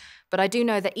out. But I do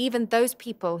know that even those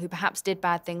people who perhaps did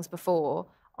bad things before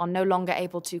are no longer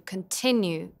able to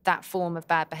continue that form of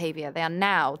bad behavior. They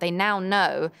now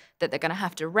know that they're going to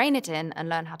have to rein it in and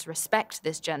learn how to respect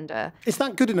this gender. Is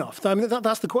that good enough? I mean,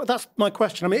 that's my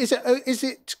question. I mean,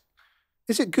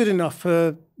 is it good enough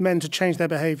for men to change their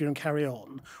behavior and carry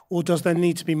on, or does there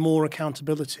need to be more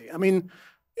accountability? I mean,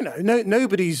 you know,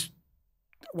 nobody's,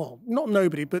 well, not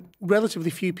nobody, but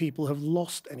relatively few people have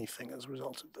lost anything as a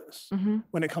result of this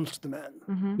when it comes to the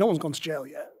men. No one's gone to jail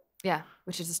yet. Yeah,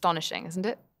 which is astonishing, isn't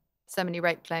it? So many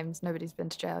rape claims, nobody's been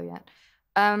to jail yet.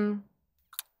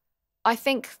 I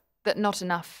think that not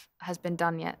enough has been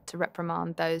done yet to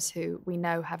reprimand those who we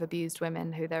know have abused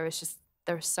women, who there is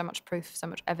so much proof, so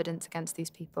much evidence against these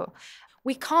people.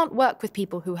 We can't work with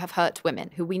people who have hurt women,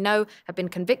 who we know have been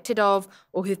convicted of,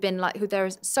 or who there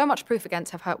is so much proof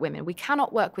against have hurt women. We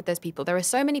cannot work with those people. There are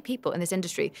so many people in this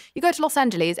industry. You go to Los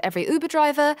Angeles, every Uber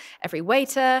driver, every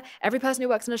waiter, every person who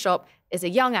works in a shop is a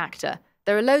young actor.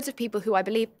 There are loads of people who I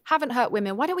believe haven't hurt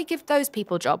women. Why don't we give those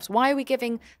people jobs? Why are we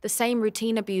giving the same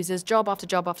routine abusers job after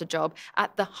job after job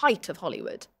at the height of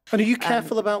Hollywood? And are you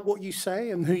careful about what you say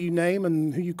and who you name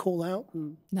and who you call out?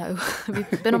 No. Have you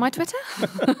been on my Twitter?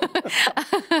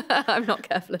 I'm not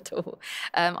careful at all.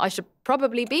 I should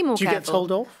probably be more careful. Do you get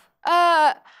told off?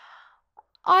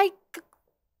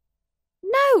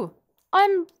 No.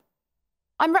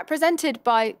 I'm represented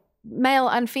by male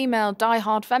and female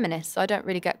die-hard feminists. I don't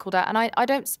really get called out. And I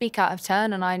don't speak out of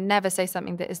turn, and I never say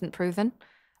something that isn't proven.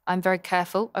 I'm very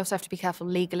careful. I also have to be careful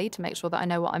legally to make sure that I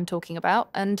know what I'm talking about.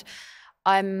 And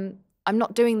I'm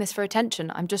not doing this for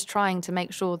attention. I'm just trying to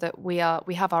make sure that we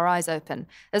have our eyes open.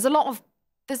 There's a lot of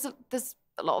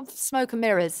smoke and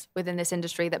mirrors within this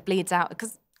industry that bleeds out,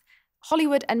 because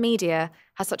Hollywood and media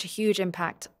has such a huge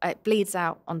impact. It bleeds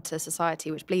out onto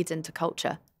society, which bleeds into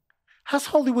culture. Has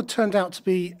Hollywood turned out to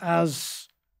be as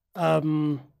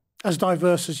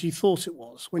diverse as you thought it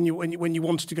was when you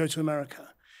wanted to go to America,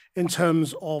 in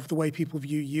terms of the way people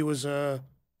view you as a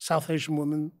South Asian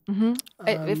woman? Mm-hmm.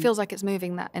 It feels like it's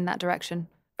moving in that direction,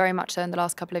 very much so in the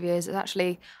last couple of years. It's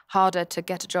actually harder to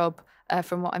get a job,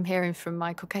 from what I'm hearing from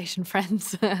my Caucasian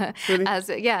friends. Really?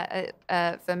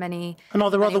 For many. And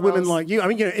are there other roles. women like you? I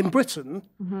mean, in Britain,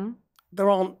 there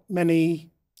aren't many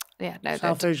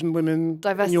South Asian women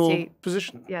in your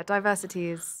position. Yeah, diversity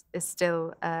is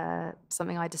still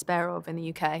something I despair of in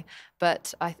the UK.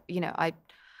 But I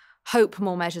hope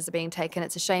more measures are being taken.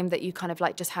 It's a shame that you kind of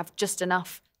like just have just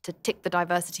enough to tick the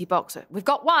diversity box. We've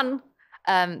got one.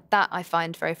 That I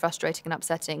find very frustrating and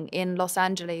upsetting. In Los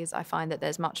Angeles, I find that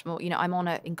there's much more. I'm on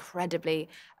an incredibly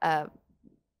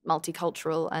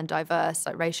multicultural and diverse,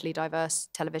 like racially diverse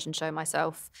television show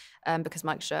myself, because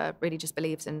Mike Schur really just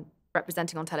believes in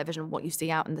representing on television what you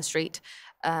see out in the street,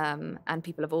 and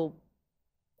people of all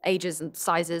ages and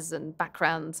sizes and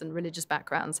backgrounds and religious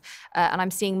backgrounds. And I'm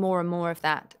seeing more and more of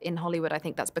that in Hollywood. I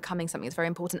think that's becoming something that's very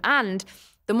important. And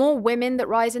the more women that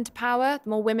rise into power, the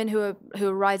more women who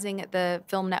are rising at the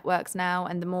film networks now,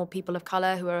 and the more people of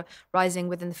color who are rising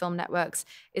within the film networks,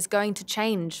 is going to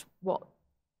change what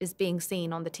is being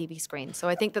seen on the TV screen. So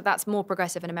I think that that's more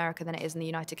progressive in America than it is in the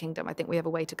United Kingdom. I think we have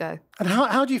a way to go. And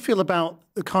how do you feel about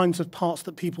the kinds of parts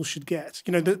that people should get?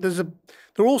 There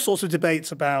are all sorts of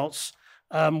debates about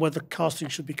whether casting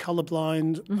should be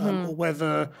colorblind, or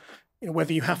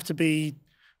whether you have to be,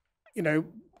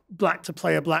 black to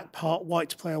play a black part, white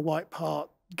to play a white part,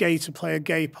 gay to play a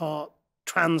gay part,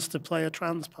 trans to play a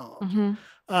trans part.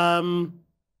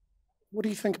 What do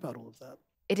you think about all of that?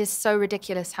 It is so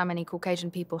ridiculous how many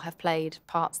Caucasian people have played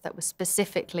parts that were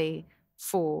specifically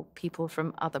for people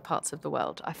from other parts of the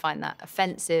world. I find that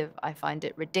offensive. I find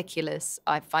it ridiculous.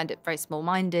 I find it very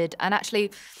small-minded, and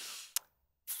actually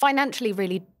financially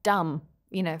really dumb,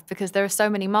 because there are so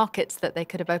many markets that they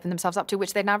could have opened themselves up to,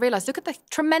 which they now realize. Look at the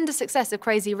tremendous success of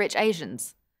Crazy Rich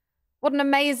Asians. What an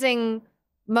amazing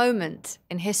moment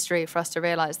in history for us to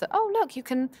realize that, oh, look, you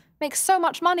can make so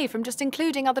much money from just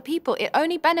including other people. It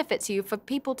only benefits you for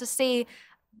people to see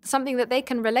something that they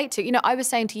can relate to. I was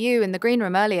saying to you in the green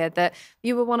room earlier that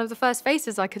you were one of the first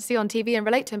faces I could see on TV and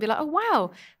relate to and be like, oh,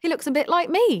 wow, he looks a bit like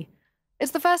me.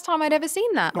 It's the first time I'd ever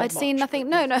seen that. I'd seen nothing.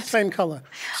 No. Same colour.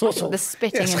 Sort of. The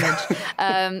spitting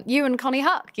image. You and Connie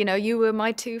Huck, you were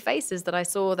my two faces that I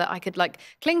saw that I could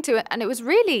cling to it. And it was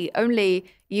really only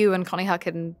you and Connie Huck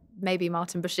and maybe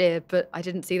Martin Bashir, but I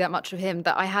didn't see that much of him,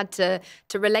 that I had to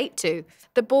relate to.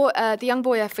 The young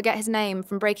boy, I forget his name,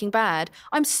 from Breaking Bad.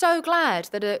 I'm so glad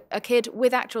that a kid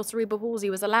with actual cerebral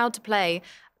palsy was allowed to play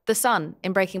the son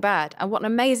in Breaking Bad, and what an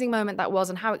amazing moment that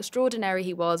was, and how extraordinary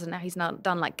he was, and now he's now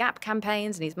done Gap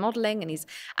campaigns, and he's modeling, and he's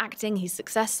acting, he's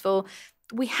successful.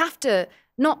 We have to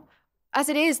not, as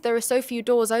it is, there are so few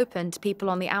doors open to people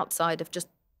on the outside of just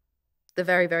the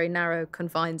very, very narrow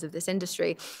confines of this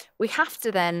industry. We have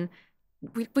to then,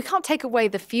 we can't take away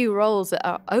the few roles that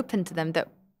are open to them that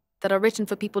are written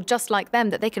for people just like them,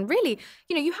 that they can really,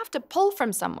 you have to pull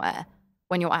from somewhere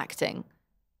when you're acting.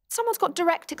 Someone's got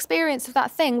direct experience of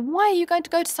that thing. Why are you going to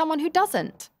go to someone who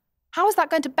doesn't? How is that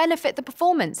going to benefit the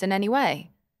performance in any way?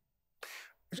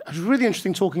 It's really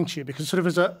interesting talking to you, because sort of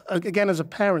as a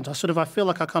parent, I feel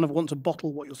like I kind of want to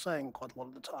bottle what you're saying quite a lot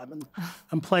of the time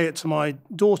and play it to my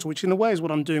daughter, which in a way is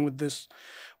what I'm doing with this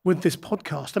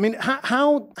podcast. I mean,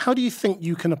 how do you think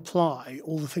you can apply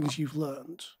all the things you've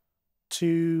learned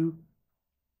to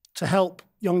help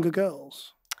younger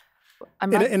girls?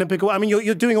 In a big way. I mean,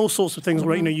 you're doing all sorts of things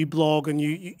where you blog, and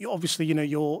you obviously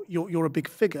you're a big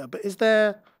figure. But is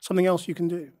there something else you can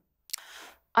do?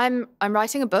 I'm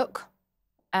writing a book,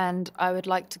 and I would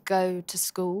like to go to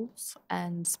schools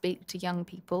and speak to young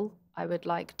people. I would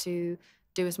like to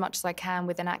do as much as I can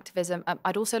within activism.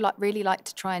 I'd also really like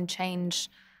to try and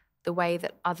change the way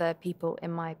that other people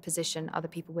in my position, other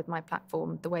people with my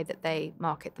platform, the way that they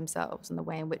market themselves and the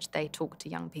way in which they talk to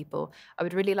young people. I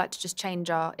would really like to just change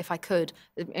if I could,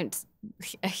 it's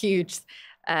a huge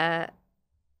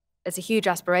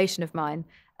aspiration of mine,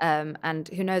 and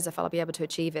who knows if I'll be able to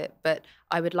achieve it, but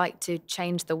I would like to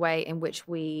change the way in which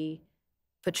we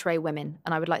portray women.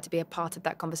 And I would like to be a part of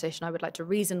that conversation. I would like to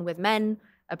reason with men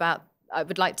about, I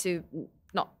would like to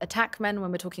not attack men when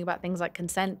we're talking about things like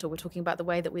consent, or we're talking about the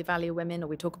way that we value women, or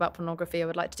we talk about pornography. I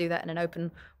would like to do that in an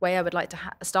open way. I would like to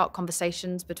start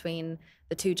conversations between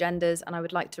the two genders, and I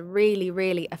would like to really,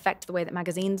 really affect the way that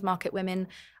magazines market women.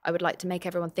 I would like to make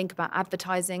everyone think about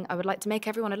advertising. I would like to make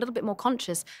everyone a little bit more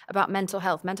conscious about mental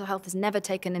health. Mental health is never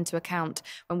taken into account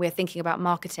when we're thinking about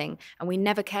marketing, and we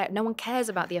never care. No one cares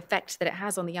about the effect that it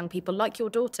has on the young people like your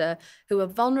daughter, who are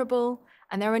vulnerable,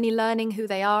 and they're only learning who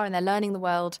they are and they're learning the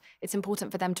world. It's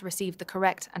important for them to receive the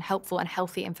correct and helpful and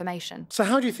healthy information. So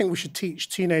how do you think we should teach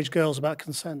teenage girls about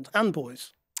consent, and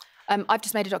boys? I've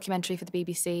just made a documentary for the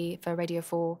BBC, for Radio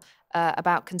 4,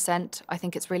 about consent. I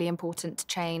think it's really important to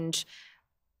change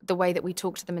the way that we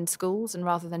talk to them in schools, and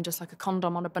rather than just like a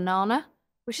condom on a banana,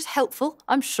 which is helpful,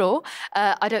 I'm sure.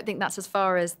 I don't think that's as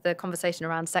far as the conversation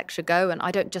around sex should go. And I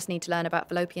don't just need to learn about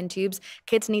fallopian tubes.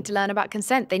 Kids need to learn about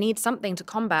consent. They need something to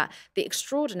combat the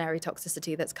extraordinary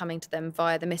toxicity that's coming to them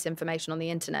via the misinformation on the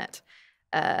internet,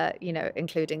 you know,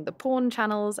 including the porn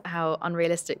channels, how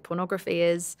unrealistic pornography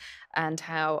is, and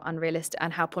how unrealistic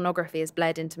and how pornography is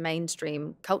bled into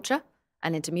mainstream culture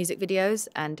and into music videos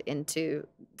and into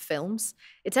films.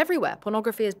 It's everywhere.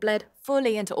 Pornography is bled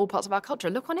fully into all parts of our culture.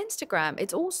 Look on Instagram.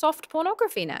 It's all soft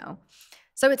pornography now.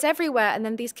 So it's everywhere, and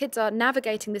then these kids are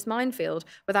navigating this minefield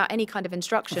without any kind of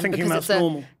instruction,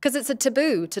 because it's a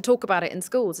taboo to talk about it in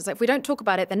schools. It's like, if we don't talk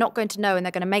about it, they're not going to know, and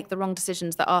they're going to make the wrong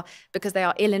decisions because they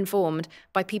are ill-informed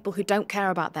by people who don't care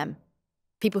about them.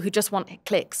 People who just want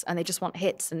clicks, and they just want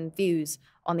hits and views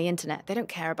on the internet. They don't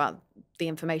care about the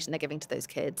information they're giving to those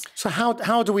kids. So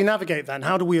how do we navigate then?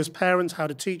 How do we as parents, how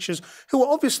do teachers, who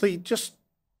are obviously just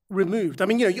removed? I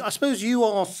mean, you know, I suppose you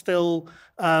are still,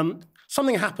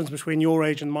 something happens between your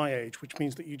age and my age, which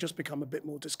means that you just become a bit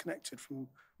more disconnected from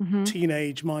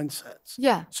teenage mindsets.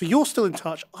 Yeah. So you're still in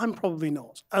touch. I'm probably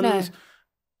not. And no.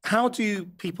 How do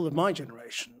people of my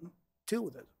generation deal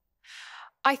with it?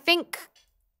 I think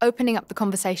opening up the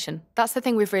conversation. That's the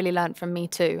thing we've really learned from Me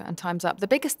Too and Time's Up. The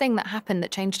biggest thing that happened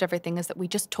that changed everything is that we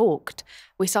just talked.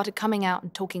 We started coming out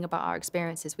and talking about our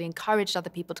experiences. We encouraged other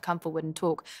people to come forward and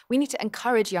talk. We need to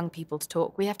encourage young people to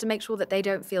talk. We have to make sure that they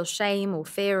don't feel shame or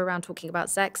fear around talking about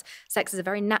sex. Sex is a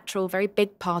very natural, very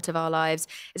big part of our lives.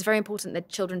 It's very important that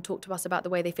children talk to us about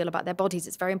the way they feel about their bodies.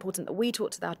 It's very important that we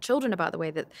talk to our children about the way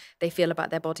that they feel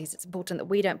about their bodies. It's important that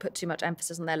we don't put too much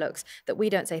emphasis on their looks, that we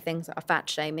don't say things that are fat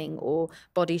shaming or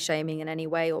body shaming in any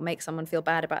way or make someone feel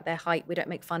bad about their height. We don't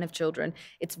make fun of children.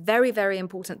 It's very, very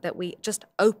important that we just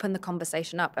open the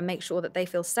conversation up and make sure that they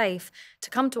feel safe to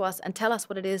come to us and tell us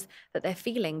what it is that they're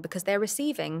feeling, because they're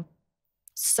receiving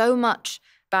so much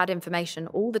bad information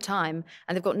all the time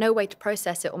and they've got no way to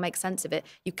process it or make sense of it.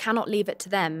 You cannot leave it to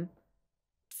them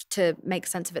to make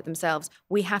sense of it themselves.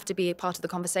 We have to be a part of the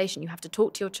conversation. You have to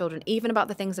talk to your children, even about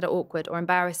the things that are awkward or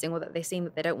embarrassing or that they seem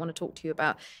that they don't want to talk to you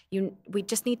about. We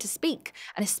just need to speak.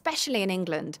 And especially in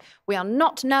England, we are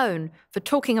not known for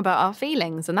talking about our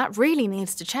feelings, and that really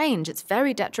needs to change. It's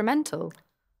very detrimental.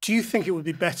 Do you think it would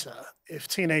be better if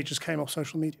teenagers came off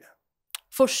social media?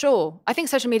 For sure. I think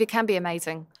social media can be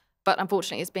amazing, but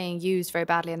unfortunately it's being used very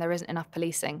badly and there isn't enough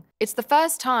policing. It's the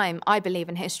first time, I believe,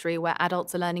 in history where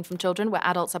adults are learning from children, where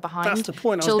adults are behind children. That's the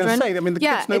point I was going to say. I mean, the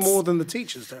kids know more than the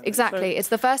teachers do. Exactly. So it's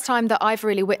the first time that I've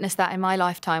really witnessed that in my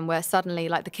lifetime, where suddenly,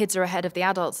 like, the kids are ahead of the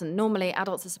adults, and normally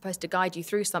adults are supposed to guide you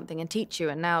through something and teach you,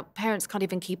 and now parents can't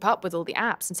even keep up with all the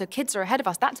apps, and so kids are ahead of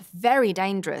us. That's very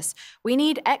dangerous. We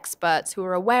need experts who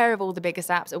are aware of all the biggest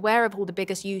apps, aware of who the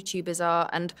biggest YouTubers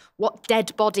are, and what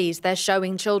dead bodies they're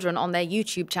showing children on their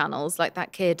YouTube channels, like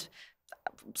that kid,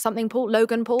 something Paul,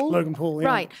 Logan Paul? Logan Paul, yeah.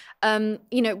 Right.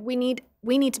 You know, we need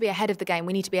to be ahead of the game.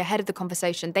 We need to be ahead of the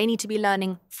conversation. They need to be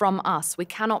learning from us. We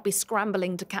cannot be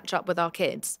scrambling to catch up with our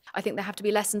kids. I think there have to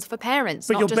be lessons for parents,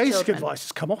 but not your just basic children. advice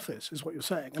is come off it, is what you're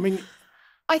saying. I mean,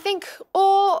 I think,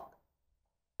 or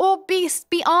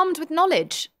be armed with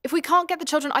knowledge. If we can't get the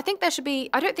children, I think there should be,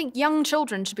 I don't think young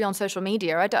children should be on social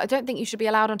media. I don't think you should be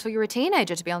allowed until you're a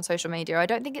teenager to be on social media. I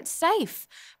don't think it's safe.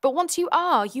 But once you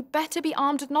are, you better be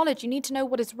armed with knowledge. You need to know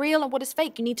what is real and what is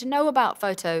fake. You need to know about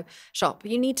Photoshop.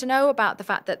 You need to know about the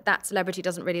fact that that celebrity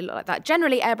doesn't really look like that.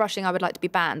 Generally, airbrushing, I would like to be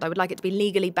banned. I would like it to be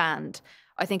legally banned.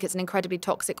 I think it's an incredibly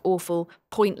toxic, awful,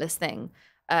 pointless thing.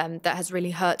 That has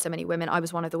really hurt so many women. I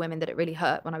was one of the women that it really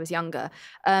hurt when I was younger.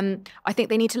 I think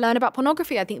they need to learn about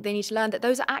pornography. I think they need to learn that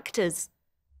those are actors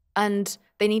and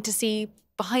they need to see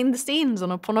behind the scenes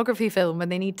on a pornography film, and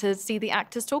they need to see the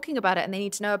actors talking about it, and they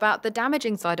need to know about the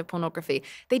damaging side of pornography.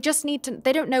 They just need to,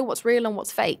 they don't know what's real and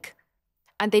what's fake.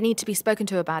 and they need to be spoken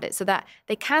to about it so that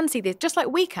they can see this, just like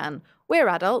we can. We're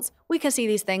adults, we can see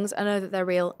these things and know that they're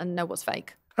real and know what's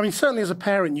fake. I mean, certainly as a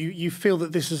parent, you feel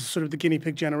that this is sort of the guinea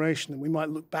pig generation, and we might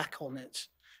look back on it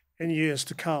in years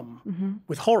to come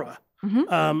with horror.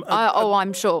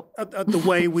 I'm sure. At the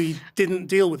way we didn't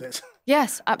deal with it.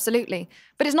 Yes, absolutely.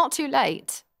 But it's not too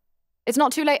late. It's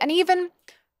not too late. And even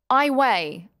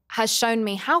iWeigh has shown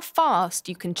me how fast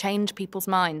you can change people's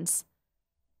minds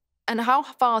and how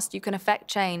fast you can affect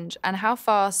change and how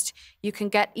fast you can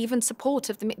get even support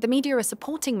of the media are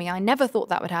supporting me. I never thought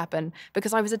that would happen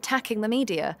because I was attacking the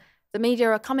media. The media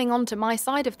are coming onto my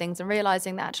side of things and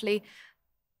realizing that actually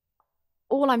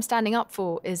all I'm standing up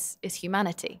for is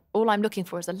humanity. All I'm looking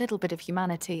for is a little bit of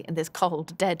humanity in this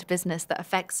cold, dead business that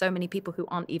affects so many people who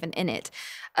aren't even in it.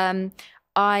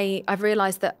 I've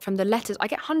realized that from the letters, I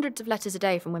get hundreds of letters a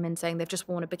day from women saying they've just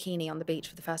worn a bikini on the beach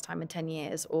for the first time in 10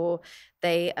 years. Or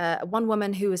one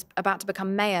woman who was about to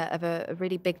become mayor of a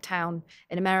really big town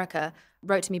in America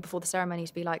wrote to me before the ceremony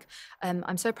to be like,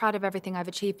 I'm so proud of everything I've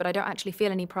achieved, but I don't actually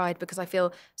feel any pride because I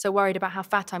feel so worried about how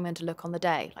fat I'm going to look on the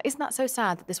day. Like, isn't that so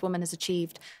sad that this woman has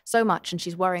achieved so much and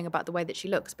she's worrying about the way that she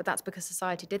looks, but that's because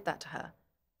society did that to her.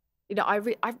 You know,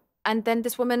 and then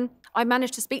this woman, I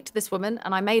managed to speak to this woman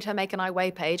and I made her make an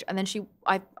iWeigh page. And then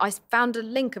I found a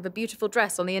link of a beautiful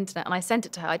dress on the internet and I sent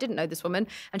it to her. I didn't know this woman.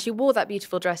 And she wore that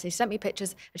beautiful dress and she sent me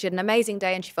pictures and she had an amazing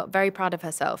day and she felt very proud of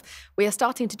herself. We are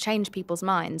starting to change people's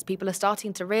minds. People are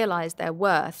starting to realize their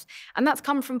worth. And that's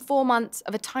come from 4 months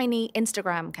of a tiny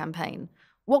Instagram campaign.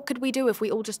 What could we do if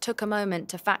we all just took a moment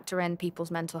to factor in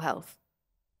people's mental health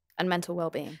and mental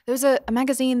well-being? There was a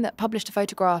magazine that published a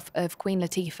photograph of Queen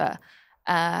Latifah,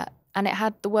 and it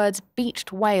had the words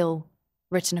beached whale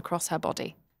written across her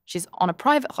body. She's on a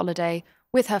private holiday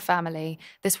with her family.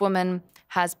 This woman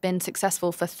has been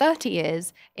successful for 30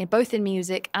 years, both in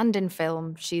music and in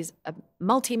film. She's a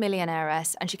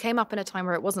multi-millionairess, and she came up in a time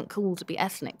where it wasn't cool to be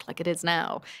ethnic like it is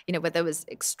now, you know, where there was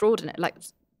extraordinary, like,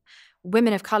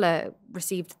 women of colour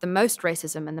received the most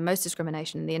racism and the most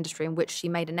discrimination in the industry in which she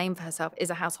made a name for herself,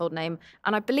 is a household name,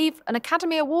 and I believe an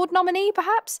Academy Award nominee,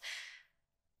 perhaps.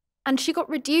 And she got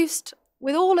reduced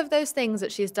with all of those things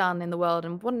that she's done in the world,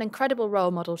 and what an incredible role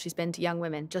model she's been to young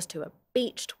women, just to a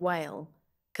beached whale,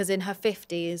 because in her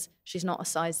 50s, she's not a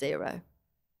size 0.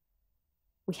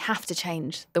 We have to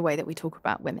change the way that we talk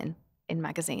about women in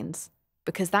magazines,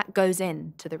 because that goes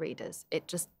in to the readers. It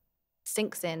just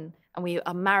sinks in, and we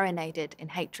are marinated in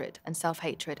hatred and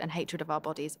self-hatred and hatred of our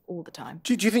bodies all the time.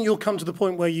 Do you think you'll come to the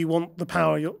point where you want the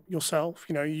power yourself?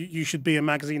 You know, you should be a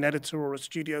magazine editor or a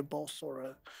studio boss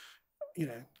or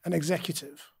an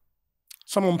executive,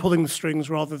 someone pulling the strings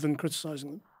rather than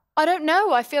criticizing them? I don't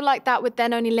know. I feel like that would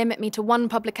then only limit me to one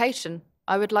publication.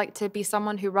 I would like to be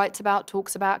someone who writes about,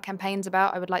 talks about, campaigns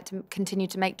about. I would like to continue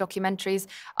to make documentaries.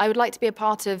 I would like to be a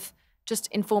part of just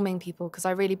informing people, because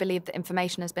I really believe that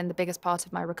information has been the biggest part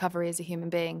of my recovery as a human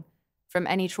being. From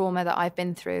any trauma that I've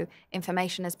been through,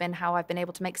 information has been how I've been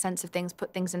able to make sense of things,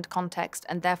 put things into context,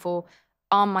 and therefore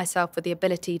arm myself with the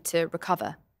ability to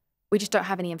recover. We just don't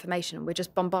have any information. We're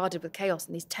just bombarded with chaos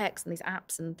and these texts and these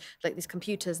apps and like these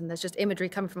computers, and there's just imagery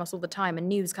coming from us all the time and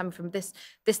news coming from this,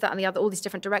 that, and the other, all these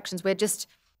different directions.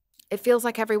 It feels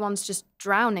like everyone's just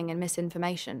drowning in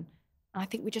misinformation. And I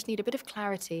think we just need a bit of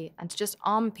clarity and to just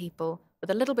arm people with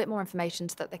a little bit more information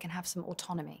so that they can have some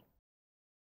autonomy.